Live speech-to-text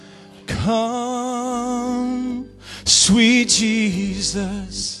Come, sweet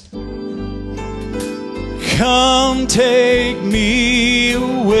Jesus, come take me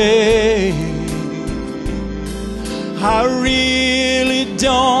away. I really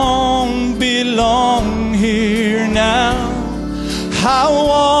don't belong here now. I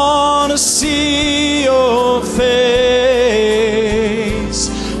want to see your face.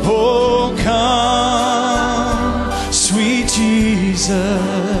 Oh, come, sweet Jesus,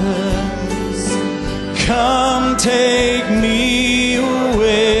 come take me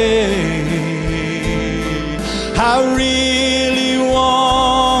away. I really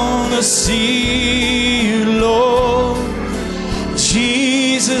want to see you, Lord.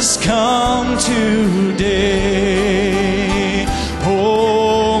 Jesus, come today.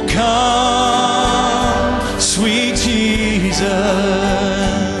 Oh, come, sweet Jesus,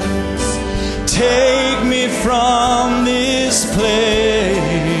 take me from this place.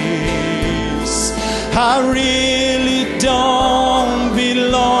 I really don't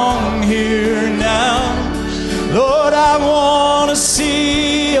belong here now. Lord, I want to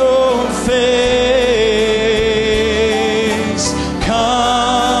see your face.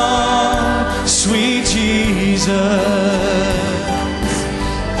 Come, sweet Jesus,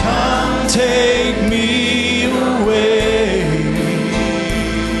 come take me away.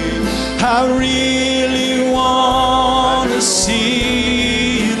 I really want to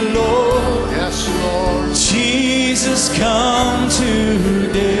see you, Lord. Yes, Lord. Jesus, come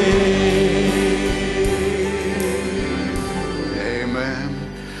today. Amen.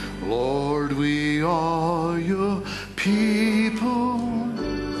 Lord, we are your people,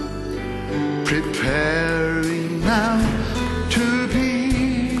 preparing now to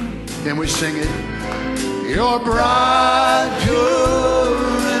be. Then we sing it. Your bride, pure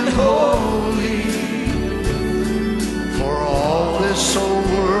and holy, for all this so